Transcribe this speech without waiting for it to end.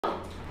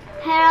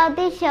Hello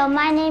teacher,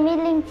 my name is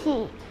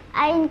Linh.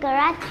 I in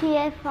class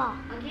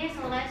 3A4. Okay,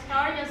 so let's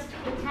start your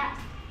speaking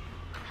test.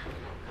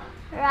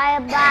 Ride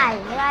a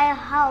bike, ride a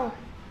house,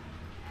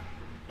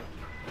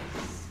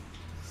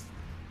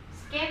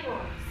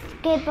 Skateboard.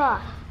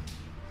 skateboard,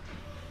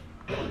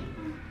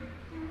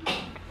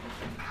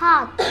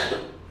 hot,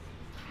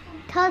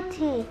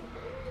 30,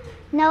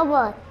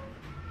 noble,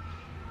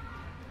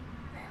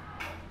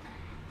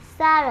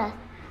 salad,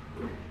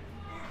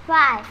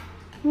 5,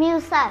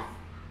 music.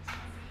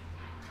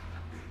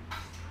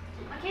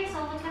 Okay, so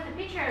look at the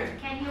picture.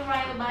 Can you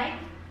ride a bike?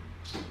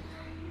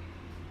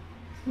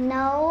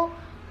 No,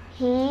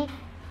 he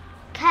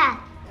can't.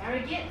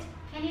 Very good.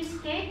 Can you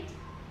skate?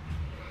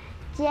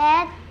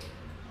 Yes,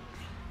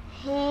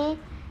 he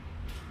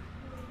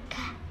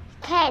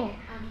can.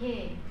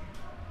 Okay.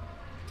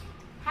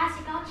 Has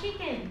he got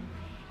chicken?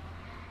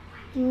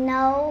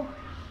 No,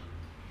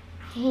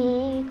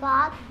 he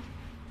got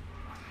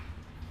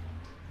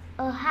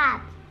a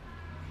hat.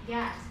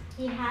 Yes,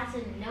 he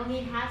hasn't. No,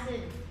 he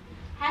hasn't.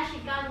 Has she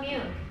got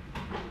milk?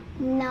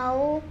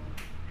 No,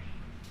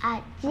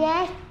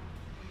 yes,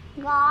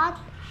 got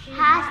She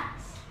has.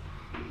 has.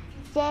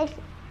 Yes,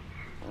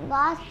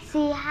 got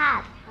she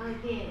has.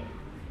 Okay.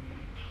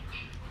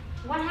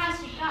 What has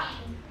she got?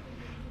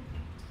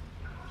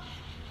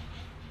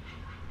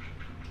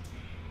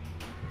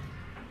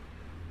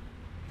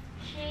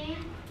 She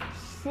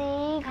She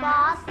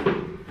got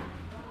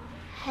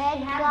head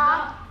has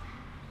got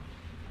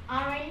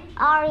orange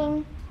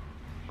orange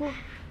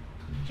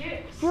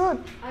juice. good.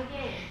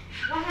 Okay.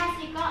 What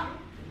has he got?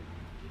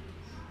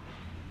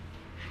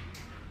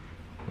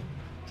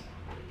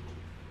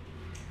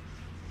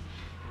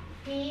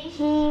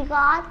 He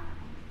got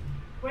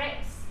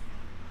Grapes.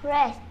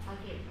 red.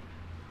 Okay.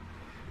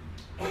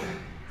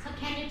 So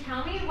can you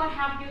tell me what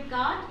have you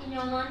got in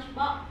your lunch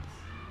box?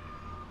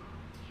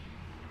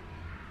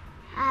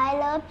 I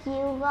love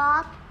you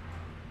got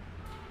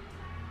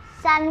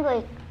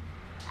sandwich.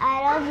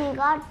 I love you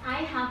got.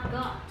 I have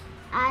got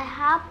I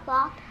have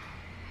got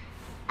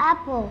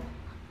apple.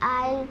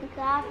 I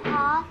got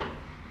hot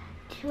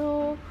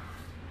two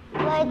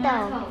waiter.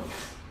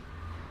 tomatoes.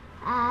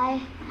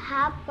 I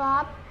have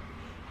got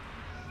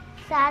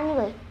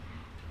sandwich.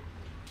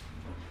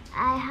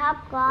 I have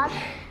got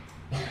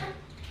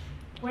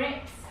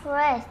Grapes.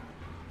 red.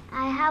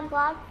 I have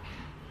got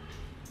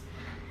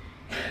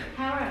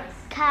Carrots.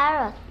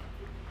 carrot.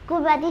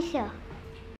 Goodbye, teacher.